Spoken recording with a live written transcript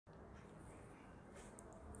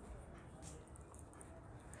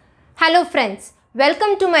Hello friends,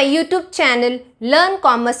 welcome to my YouTube channel Learn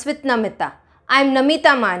Commerce with Namita. I am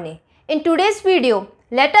Namita Mane. In today's video,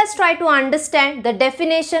 let us try to understand the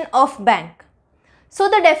definition of bank. So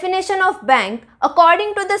the definition of bank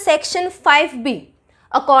according to the section 5B.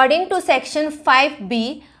 According to section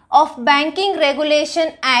 5B of Banking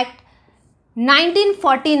Regulation Act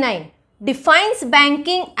 1949 defines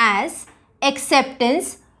banking as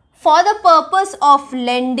acceptance for the purpose of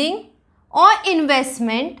lending or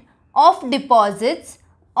investment of deposits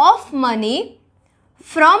of money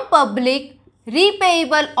from public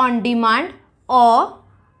repayable on demand or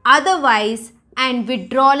otherwise and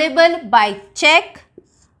withdrawable by check,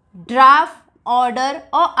 draft, order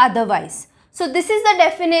or otherwise. So this is the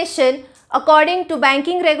definition according to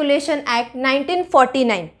Banking Regulation Act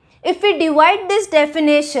 1949. If we divide this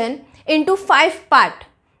definition into 5 parts,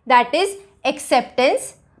 that is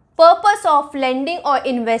acceptance, purpose of lending or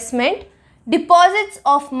investment, deposits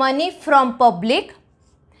of money from public,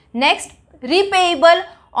 next repayable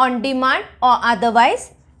on demand or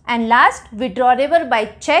otherwise, and last withdrawable by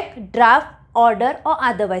check, draft, order or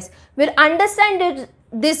otherwise. We'll understand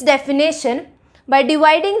this definition by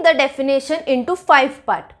dividing the definition into 5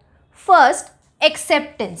 parts. First,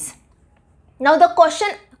 acceptance. Now the question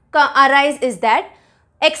arises is that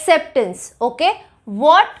acceptance, okay,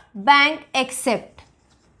 what bank accept?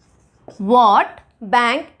 What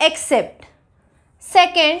bank accept?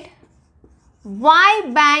 Second, why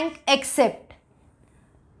bank accept?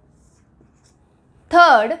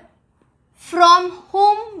 Third, from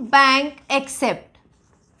whom bank accept?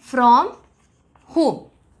 From whom?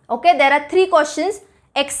 Okay, there are 3 questions.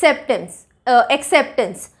 Acceptance,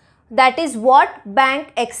 that is what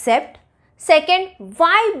bank accept. Second,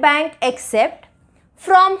 why bank accept?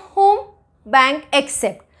 From whom bank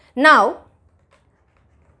accept? Now,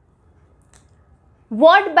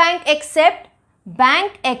 what bank accept?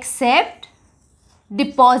 Bank accept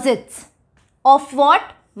deposits of what?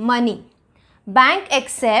 Money. Bank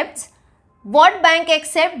accepts, what bank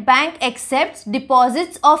accept? Bank accepts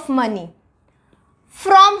deposits of money.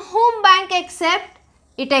 From whom bank accept?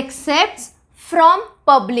 It accepts from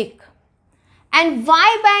public. And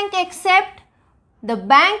why bank accept? The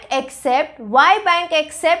bank accept, why bank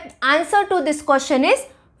accept? Answer to this question is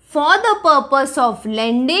for the purpose of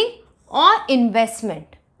lending or investment.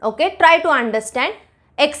 Okay, try to understand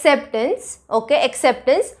acceptance. Okay,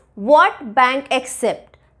 acceptance, what bank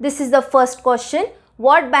accept? This is the first question.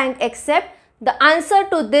 What bank accept? The answer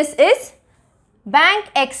to this is bank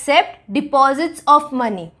accept deposits of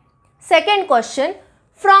money. Second question,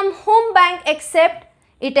 from whom bank accept?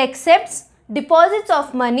 It accepts deposits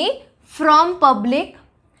of money from public.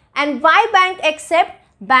 And why bank accept?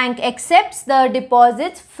 Bank accepts the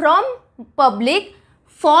deposits from public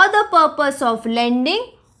for the purpose of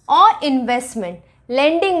lending or investment.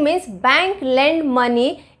 Lending means bank lend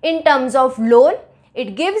money in terms of loan.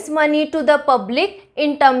 It gives money to the public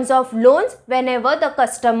in terms of loans whenever the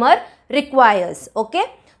customer requires. Okay.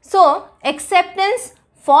 So, acceptance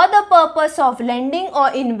for the purpose of lending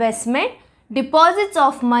or investment, deposits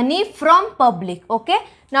of money from public. Okay.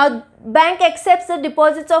 Now, bank accepts the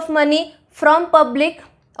deposits of money from public.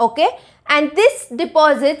 Okay. And this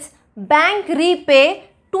deposits bank repay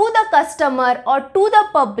to the customer or to the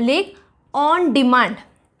public on demand.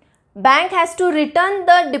 Bank has to return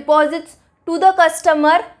the deposits to the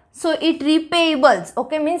customer, so it repayables,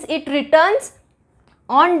 okay, means it returns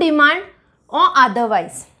on demand or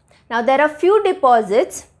otherwise. Now there are few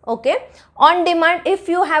deposits, okay, on demand. If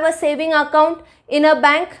you have a saving account in a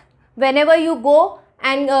bank, whenever you go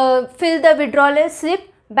and fill the withdrawal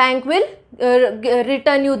slip, bank will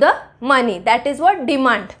return you the money. That is what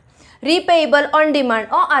demand. Repayable on demand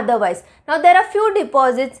or otherwise. Now there are few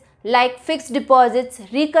deposits like fixed deposits,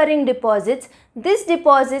 recurring deposits. These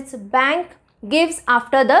deposits bank gives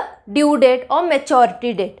after the due date or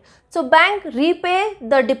maturity date. So bank repay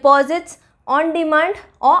the deposits on demand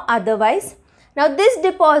or otherwise. Now these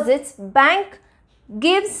deposits bank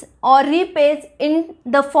gives or repays in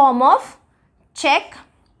the form of check,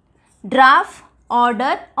 draft,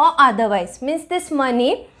 order or otherwise. Means this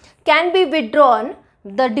money can be withdrawn.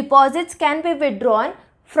 The deposits can be withdrawn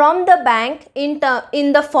from the bank in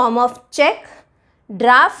the form of check,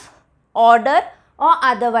 draft, order or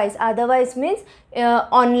otherwise. Otherwise means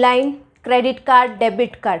online, credit card,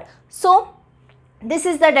 debit card. So, this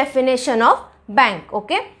is the definition of bank.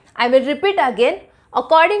 Okay. I will repeat again.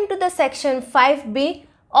 According to the section 5B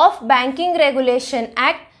of Banking Regulation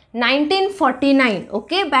Act 1949.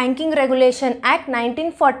 Okay. Banking Regulation Act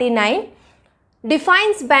 1949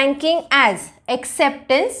 defines banking as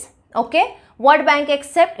acceptance. Okay. What bank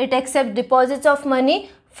accept? It accepts deposits of money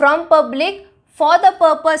from public for the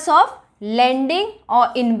purpose of lending or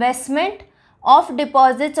investment of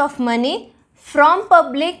deposits of money from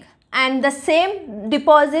public, and the same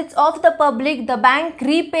deposits of the public the bank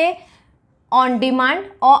repay on demand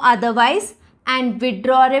or otherwise, and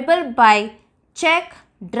withdrawable by check,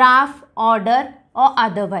 draft, order or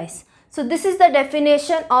otherwise. So this is the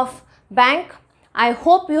definition of bank. I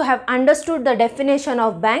hope you have understood the definition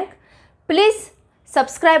of bank. Please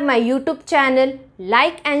subscribe my YouTube channel,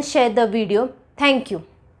 like and share the video. Thank you.